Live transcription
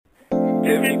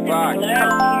Tiffany Foxx.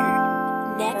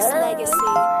 Nexxlegacy.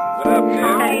 What up,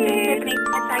 Tiff? Hey, Tiffany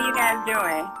Foxx, how you guys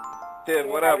doing? Tiff,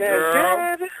 what up,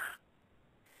 girl? Good.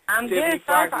 I'm Tiffany good.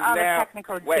 Sorry Foxx for is all the now-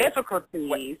 technical wait,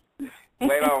 difficulties.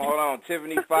 Wait on, hold on.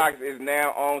 Tiffany Foxx is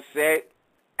now on set.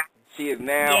 She is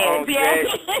now on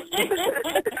yes. set.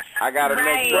 I gotta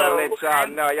make sure I let y'all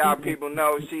know. Y'all people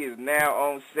know she is now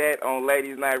on set on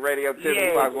Ladies Night Radio. Tiffany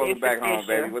Yes, Foxx, welcome it's back home,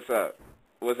 official. baby. What's up?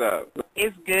 What's up?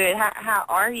 It's good. How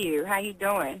are you? How you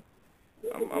doing?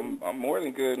 I'm more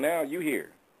than good now. You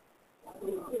here?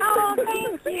 Oh,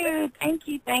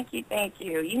 thank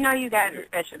you. You know you guys are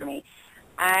special to me.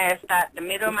 I stopped the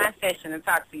middle of my session to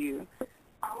talk to you.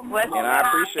 And I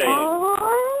appreciate it.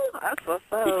 Oh, that's what's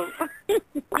up.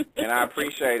 And I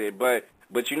appreciate it.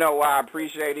 But you know why I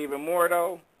appreciate it even more,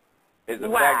 though? Is the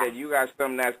Why? fact that you got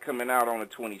something that's coming out on the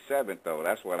 27th, though.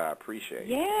 That's what I appreciate.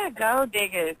 Yeah, Gold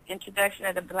Diggers, introduction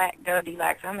of the Black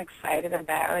Goldilocks. I'm excited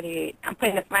about it. I'm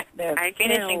putting the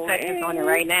finishing touches on it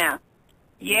right now.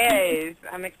 Yes,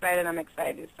 I'm excited.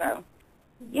 So,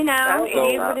 you know,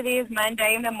 it is what it is.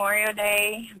 Monday, Memorial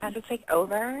Day. I'm about to take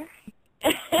over.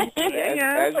 As you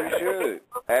should.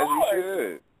 As you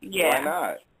should. Yeah. Why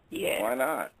not? Yeah. Why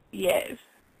not? Yes.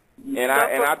 And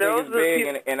I think it's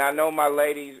big, and I know my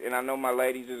ladies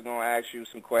is gonna ask you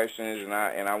some questions, and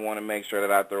I want to make sure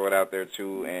that I throw it out there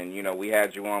too. And you know, we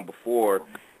had you on before,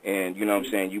 and you know what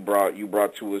I'm saying, you brought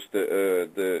to us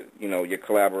the you know, your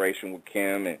collaboration with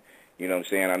Kim, and you know what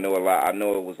I'm saying, I know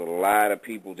it was a lot of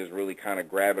people just really kind of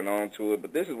grabbing onto it,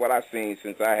 but this is what I've seen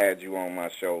since I had you on my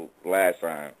show last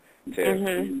time, Tiff.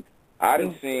 Mm-hmm. I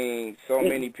done seen so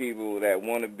many people that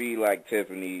want to be like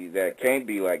Tiffany, that can't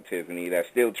be like Tiffany, that's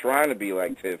still trying to be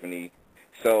like Tiffany.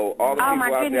 So all the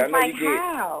people out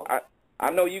there,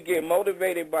 I know you get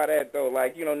motivated by that though.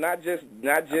 Like, you know, not just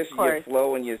your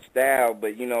flow and your style,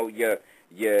 but you know you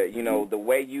know, the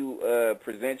way you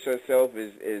present yourself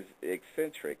is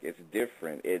eccentric. It's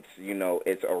different. It's, you know,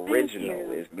 it's original.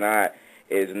 It's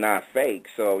not fake.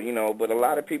 So, you know, but a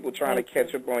lot of people trying to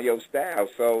catch up on your style.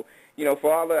 So, you know,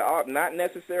 for all not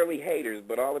necessarily haters,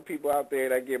 but all the people out there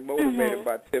that get motivated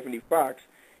by Tiffany Foxx,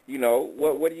 you know,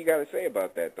 what do you got to say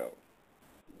about that, though?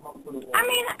 I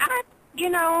mean, you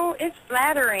know, it's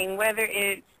flattering, whether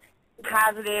it's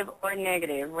positive or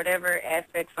negative, whatever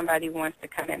aspect somebody wants to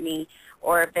come at me,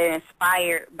 or if they're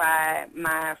inspired by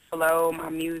my flow, my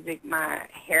music, my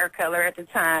hair color at the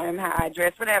time, how I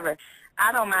dress, whatever.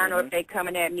 I don't mind, or if they're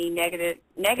coming at me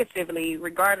negatively,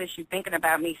 regardless you're thinking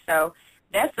about me. So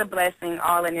that's a blessing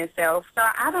all in itself. So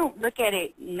I don't look at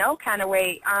it no kind of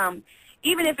way.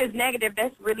 Even if it's negative,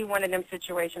 that's really one of them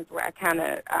situations where I kind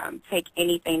of take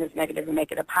anything that's negative and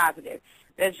make it a positive.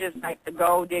 That's just like the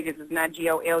Gold Diggers is not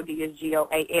G-O-L-D, it's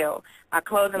G-O-A-L. My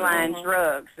clothing line,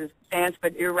 drugs, it stands for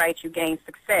do right, you gain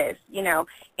success. You know,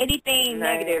 anything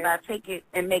negative, I take it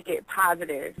and make it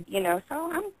positive. You know,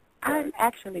 so I'm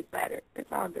actually flattered. It's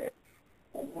all good.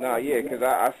 No, yeah, because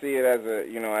I see it as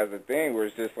a thing where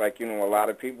it's just like, you know, a lot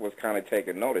of people was kind of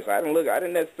taking notice. I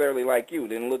didn't necessarily like you,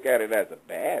 didn't look at it as a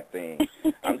bad thing.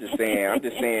 I'm just saying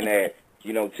that,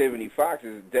 you know, Tiffany Foxx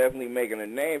is definitely making a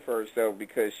name for herself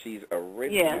because she's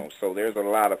original. Yeah. So there's a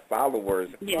lot of followers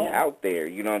out there,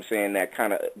 you know what I'm saying, that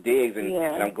kind of digs. And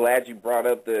I'm glad you brought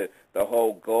up the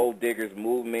whole Gold Diggers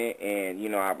movement, and, you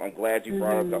know, I'm glad you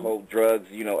brought up the whole drugs,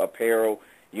 you know, apparel.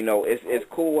 You know, it's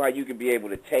cool how you can be able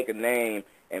to take a name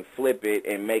and flip it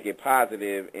and make it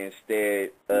positive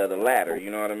instead of the latter.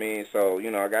 You know what I mean? So,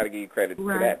 you know, I got to give you credit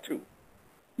for that, too.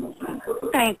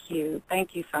 Thank you.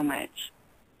 Thank you so much.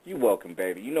 You're welcome,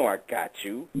 baby. You know I got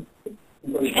you.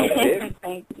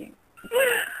 Thank you.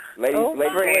 Ladies, go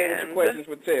ahead with your questions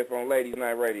for Tiff on Ladies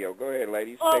Night Radio. Go ahead,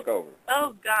 ladies. Take over.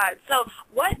 Oh, God. So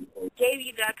what gave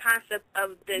you the concept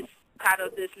of this title,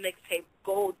 this mixtape,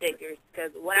 Gold Diggers?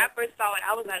 Because when I first saw it,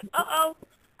 I was like,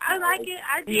 I like it.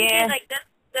 I dig it. Like,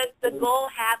 does the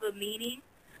gold have a meaning?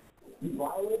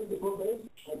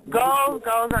 Gold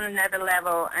goes on another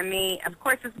level. I mean, of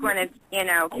course it's going to, you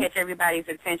know, catch everybody's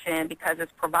attention because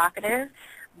it's provocative,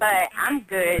 but I'm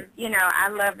good. You know, I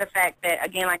love the fact that,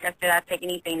 again, like I said, I take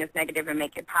anything that's negative and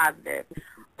make it positive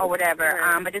or whatever.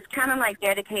 But it's kind of like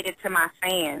dedicated to my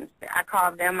fans. I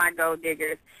call them my Gold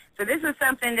Diggers. So this is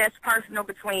something that's personal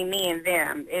between me and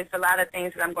them. It's a lot of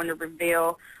things that I'm going to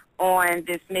reveal on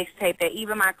this mixtape that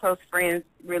even my close friends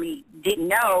really didn't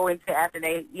know until after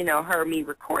they, you know, heard me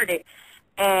record it.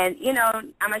 And, you know,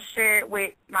 I'm going to share it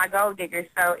with my Gold Diggers.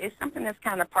 So it's something that's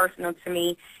kind of personal to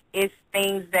me. It's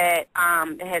things that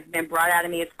has been brought out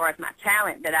of me as far as my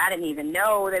talent that I didn't even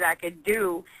know that I could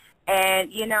do.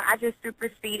 And, you know, I just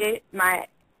superseded my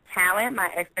talent, my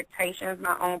expectations,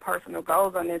 my own personal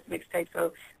goals on this mixtape.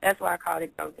 So that's why I call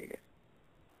it Gold Diggers.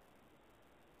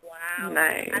 Wow.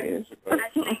 Nice.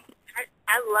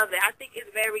 I love it. I think it's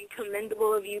very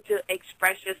commendable of you to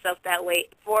express yourself that way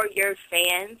for your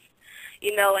fans,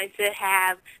 you know, and to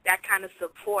have that kind of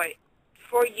support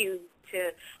for you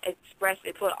to express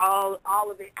it, put all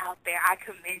of it out there. I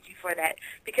commend you for that,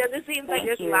 because it seems like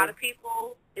there's a lot of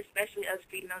people, especially us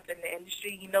females in the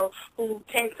industry, you know, who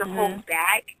tend to hold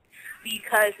back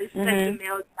because it's such a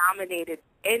male-dominated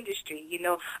industry, you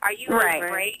know. Are you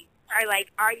afraid? Or,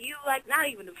 like, are you, like, not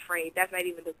even afraid? That's not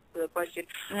even the question.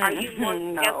 Are you more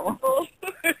skeptical?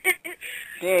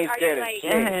 She ain't scared of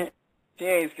shit. She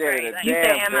ain't scared of the You damn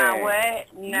say, am I thing.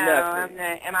 what? No, I'm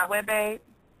not. Am I what, babe?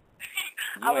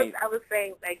 I was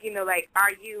saying, like, you know, like,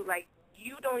 are you, like,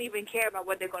 you don't even care about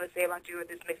what they're going to say about you in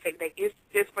this mixtape. Like, it's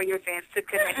just for your fans to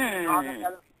connect with all that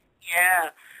other. Yeah,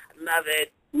 love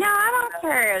it. No, I don't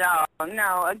care at all.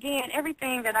 No, again,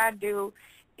 everything that I do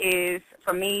is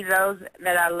for me, those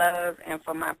that I love, and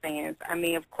for my fans. I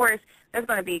mean, of course, there's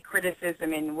going to be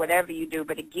criticism in whatever you do.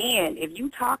 But again, if you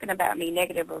talking about me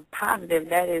negative or positive,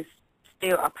 that is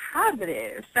still a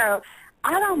positive. So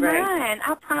I don't mind.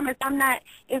 I promise I'm not,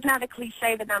 it's not a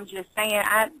cliche that I'm just saying.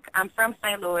 I'm from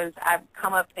St. Louis. I've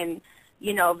come up in,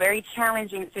 you know, very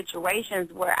challenging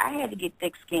situations where I had to get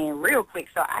thick skin real quick.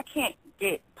 So I can't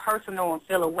get personal and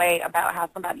feel a way about how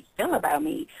somebody feel about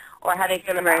me, or how they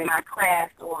feel about my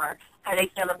craft, or how they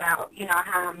feel about, you know,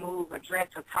 how I move or dress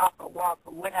or talk or walk,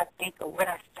 or what I think or what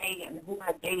I say and who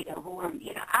I date or who I'm,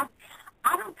 you know, I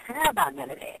don't care about none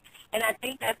of that. And I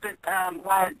think that's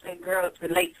why the girls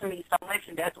relate to me so much,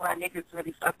 and that's why niggas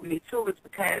really fuck with me too, is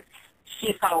because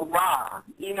she's so raw.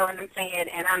 You know what I'm saying?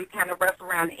 And I'm kind of rough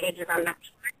around the edges. I'm not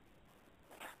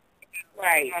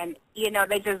right. And, you know,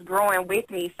 they just growing with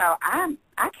me, so I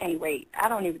can't wait. I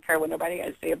don't even care what nobody got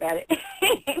to say about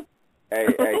it. Hey,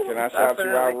 can I shout you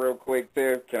out real quick,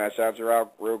 Tiff? Can I shout you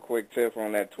out real quick, Tiff,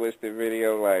 on that Twisted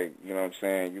video? Like, you know what I'm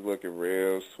saying? You looking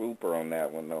real super on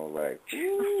that one, though. Like,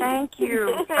 thank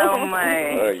you so much.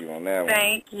 I love you on that one.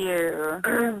 Thank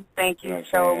you. Thank you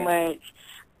so much.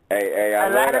 Hey, I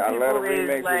love a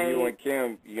remix with you and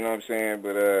Kim, you know what I'm saying?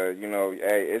 But, you know,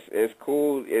 hey, it's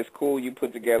cool. It's cool you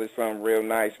put together something real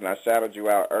nice, and I shouted you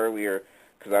out earlier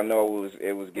because I know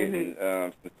it was getting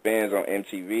some spins on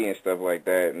MTV and stuff like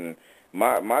that. And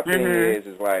my thing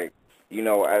is like, you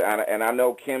know, and I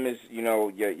know Kim is, you know,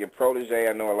 your protege.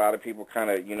 I know a lot of people kind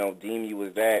of, you know, deem you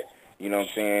as that, you know what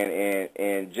I'm saying?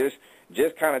 And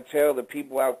just kind of tell the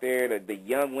people out there, the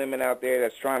young women out there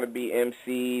that's trying to be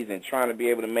MCs and trying to be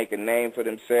able to make a name for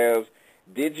themselves,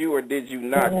 did you or did you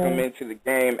not come into the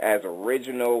game as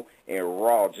original and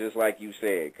raw, just like you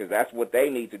said? Because that's what they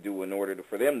need to do in order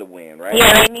for them to win, right?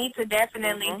 Yeah, they need to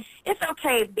definitely. It's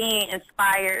okay being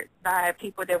inspired by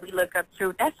people that we look up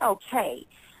to. That's okay.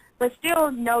 But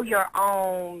still know your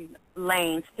own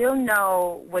lane. Still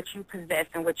know what you possess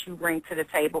and what you bring to the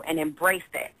table, and embrace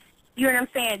that. You know what I'm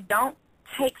saying? Don't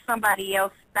take somebody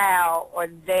else's style or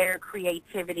their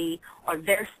creativity or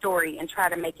their story and try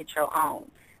to make it your own.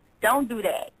 Don't do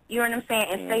that. You know what I'm saying?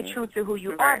 And stay true to who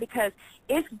you are, because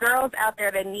it's girls out there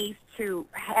that needs to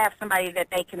have somebody that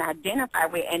they can identify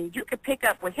with. And you could pick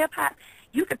up with hip-hop.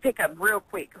 You could pick up real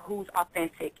quick who's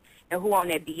authentic and who on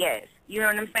that BS. You know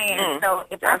what I'm saying? So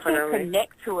if I can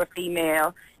connect to a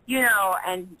female, you know,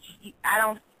 and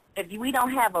if we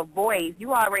don't have a voice,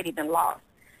 you already been lost.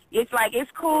 It's like, it's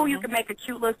cool, you can make a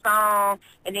cute little song,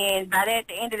 and then by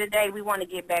the end of the day, we want to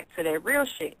get back to that real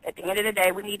shit. At the end of the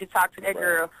day, we need to talk to that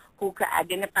girl who could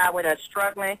identify with us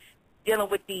struggling, dealing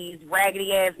with these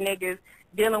raggedy-ass niggas,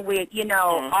 dealing with, you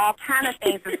know, all kind of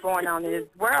things that's going on in this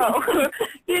world.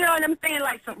 You know what I'm saying?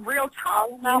 Like some real talk,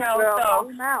 you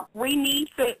know. So we need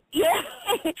to,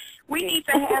 we need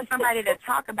to have somebody to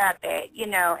talk about that, you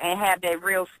know, and have that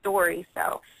real story.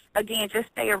 So, again, just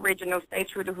stay original, stay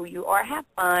true to who you are, have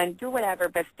fun, do whatever,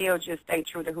 but still just stay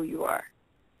true to who you are.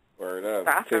 Word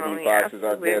up. Tiffany Foxx is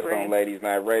our guest on Ladies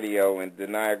Night Radio. And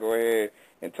Denia, go ahead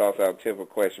and toss out Tiff a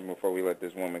question before we let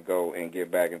this woman go and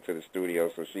get back into the studio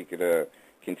so she could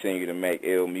continue to make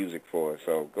ill music for us.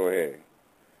 So go ahead.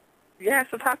 Yeah,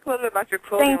 so talk a little bit about your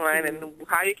clothing line and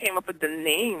how you came up with the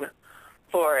name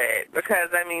for it. Because,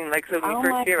 I mean, like, so when you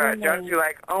first hear about Drugs, you're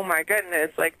like, oh, my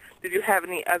goodness. Like, did you have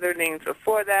any other names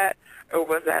before that? Or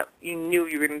was that you knew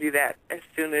you were going to do that as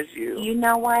soon as you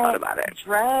thought about it?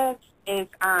 Drugs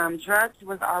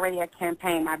was already a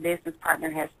campaign my business partner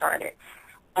had started.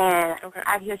 And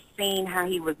I just seen how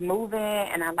he was moving,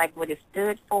 and I liked what it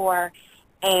stood for.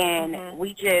 And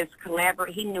we just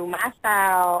collaborated. He knew my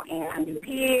style, and I knew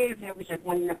his. It was just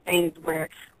one of the things where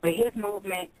with his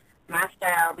movement, my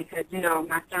style, because, you know,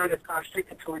 my sound is called street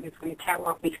couture. It's when the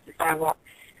catwalk meets the sidewalk.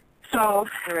 So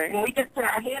when we just put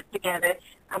our heads together,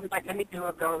 I was like, let me do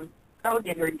a gold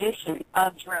digger edition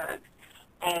of drugs.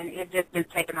 And it just been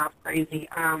taking off crazy.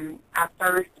 Our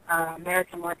first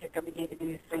American market that we did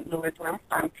in St. Louis, where I'm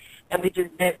from, and we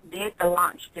just did the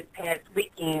launch this past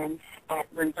weekend at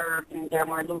Reserve in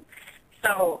Delmar Loop.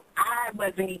 So I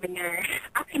wasn't even there.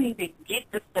 I couldn't even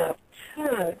get the stuff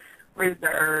to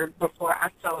Reserve before I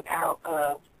sold out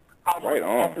of all right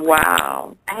on.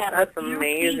 Wow. I had That's a few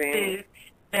amazing. pieces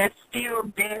that's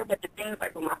still there, but the things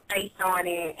like with my face on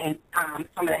it and some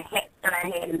of the hats that I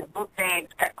had in the book bags,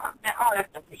 all that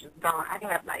stuff is just gone. I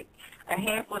have like a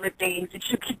handful of things that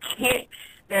you can get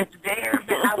that's there,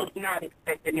 but I was not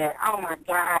expecting that. Oh, my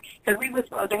God. Because we were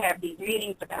supposed to have these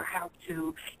meetings about how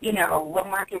to, what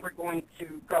market we're going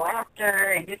to go after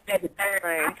and this, that, and the third.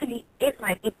 Right. It's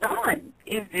like it's gone.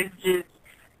 It's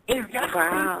gone.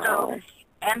 Wow. So,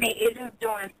 I mean, it is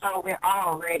doing so well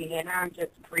already, and I'm just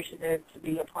appreciative to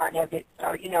be a part of it.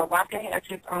 So, Waka has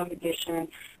his own edition,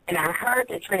 and I heard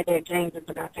that Trinidad James is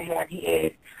about to have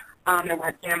his, and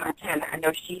Roxanne Montana. I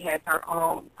know she has her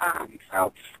own.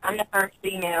 So I'm the first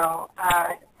female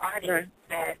artist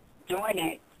that's doing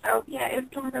it. So, yeah, it's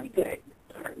doing really good.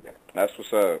 That's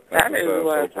what's up. That is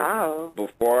what's up.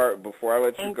 Before I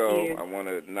let you Thank go, you. I want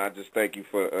to not just thank you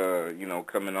for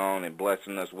coming on and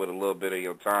blessing us with a little bit of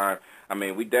your time. I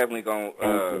mean, we definitely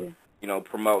gonna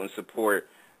promote and support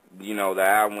the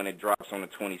album when it drops on the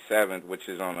 27th, which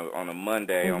is on a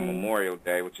Monday on Memorial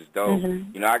Day, which is dope.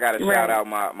 I got to shout out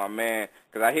my man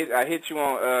because I hit you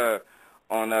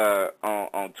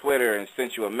on Twitter and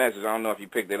sent you a message. I don't know if you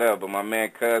picked it up, but my man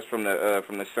Cuz from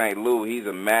the St. Louis, he's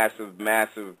a massive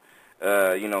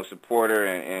supporter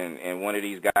and one of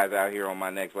these guys out here on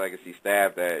my Nexxlegacy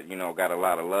staff that got a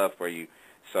lot of love for you.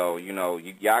 So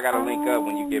y'all got to link up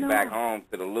when you get back home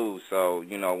to the Lou. So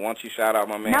once you shout out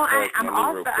my man Cuz from the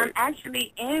Lou real quick. I'm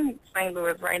actually in St.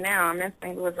 Louis right now. I'm in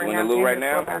St. Louis right now. You in the Lou right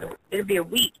now? It'll be a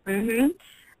week.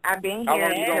 I've been How here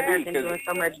long you gonna be? I've been doing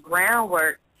so much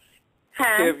groundwork.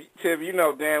 Tiff, you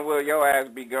know damn well your ass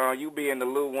be gone. You be in the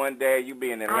Lou one day, you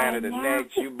be in Atlanta the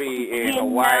next, you be in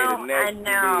Hawaii the next.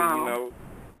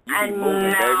 I You be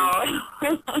moving,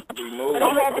 baby. You be moving. But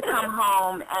I had to come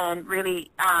home and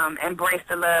really embrace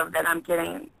the love that I'm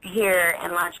getting here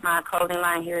and launch my clothing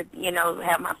line here,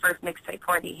 have my first mixtape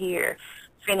party here,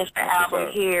 finish the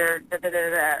album here,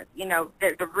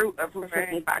 the root of who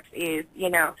Tiffany Foxx is,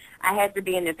 I had to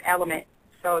be in this element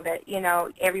so that,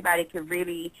 everybody could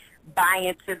really buy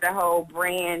into the whole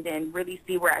brand and really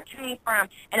see where I came from.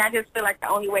 And I just feel like the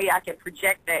only way I can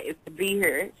project that is to be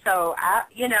here. So,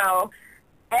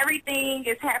 everything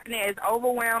is happening. It's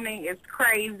overwhelming. It's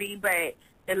crazy, but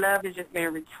the love has just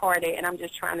been retarded, and I'm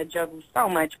just trying to juggle so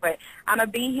much. But I'm going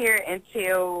to be here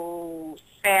until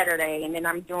Saturday, and then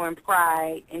I'm doing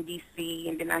Pride in D.C.,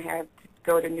 and then I have to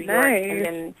go to New York, and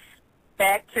then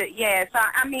back to, so,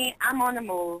 I mean, I'm on the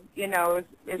move,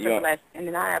 it's a blessing,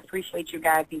 and I appreciate you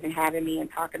guys even having me and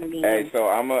talking to me. Hey, so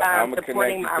I'm going to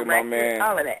connect you to my man.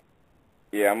 All of that.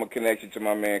 Yeah, I'm going to connect you to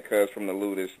my man Cuz from the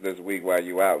Lou this week while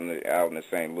you out in the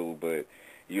St. Louis, but,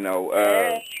 you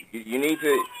need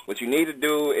to, what you need to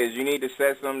do is you need to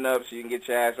set something up so you can get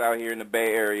your ass out here in the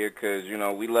Bay Area because,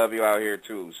 we love you out here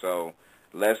too, so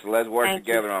let's work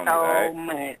together on it, all right? Thank you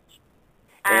so much.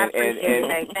 I appreciate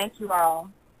it. Thank you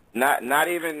all. Not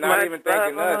even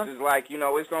thanking us. It's like,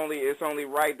 it's only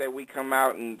right that we come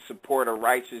out and support a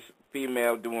righteous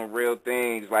female doing real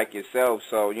things like yourself.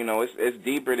 So, it's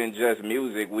deeper than just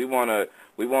music. We wanna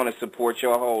support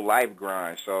your whole life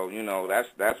grind. So,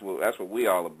 that's what we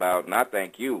all about. And I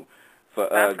thank you for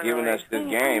giving us this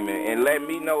game and letting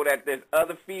me know that there's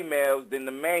other females than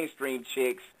the mainstream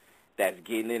chicks that's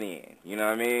getting it in. You know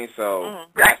what I mean? So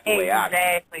that's the way I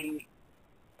see it.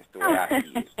 That's the way I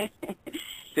see it.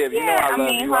 Tiff, I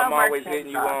love you. I'm always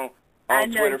hitting you on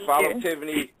Twitter.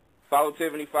 Follow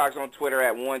Tiffany Foxx on Twitter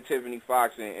at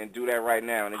 @1TiffanyFoxx and do that right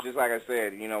now. And it's just like I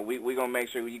said, we going to make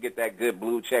sure you get that good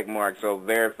blue check mark so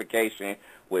verification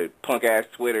with punk-ass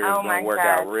Twitter is going to work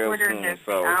out real soon.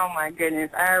 Oh, my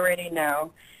goodness. I already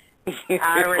know.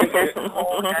 That's a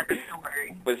whole other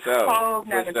story. Whole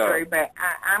other story, but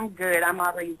I'm good. I'm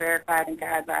already verified in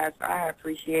God's eyes, so I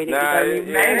appreciate it.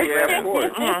 Of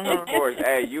course.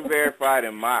 Hey, you verified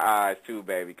in my eyes too,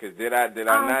 baby. Because did I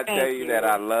not tell you that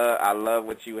I love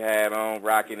what you had on,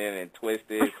 rocking it and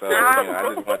twisted? So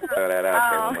I just want to throw that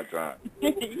out there one more time.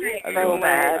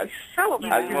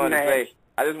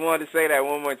 I just wanted to say that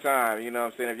one more time, you know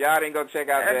what I'm saying? If y'all didn't go check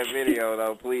out that video,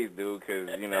 though, please do, because,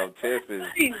 Tiff is,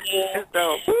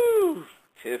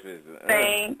 Tiff is.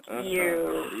 Thank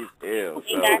you. She's ill.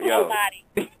 She got yo. body.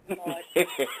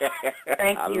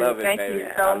 Thank I you. love it, Thank baby. you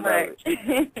so much.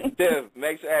 Tiff,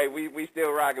 make sure. Hey, we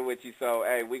still rocking with you. So,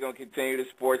 hey, we're gonna continue to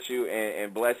support you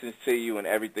and blessings to you and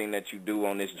everything that you do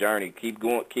on this journey. Keep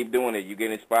doing it. You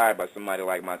get inspired by somebody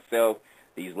like myself,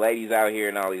 these ladies out here,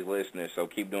 and all these listeners. So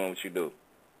keep doing what you do.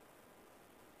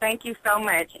 Thank you so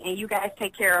much, and you guys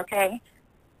take care. Okay.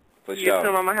 For You sure.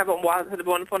 too, Mama. Have a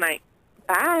wonderful night.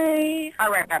 Bye.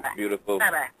 All right. Bye-bye. Beautiful.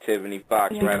 Bye-bye. Tiffany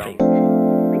Foxx, right on.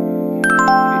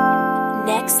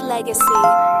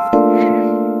 Nexxlegacy.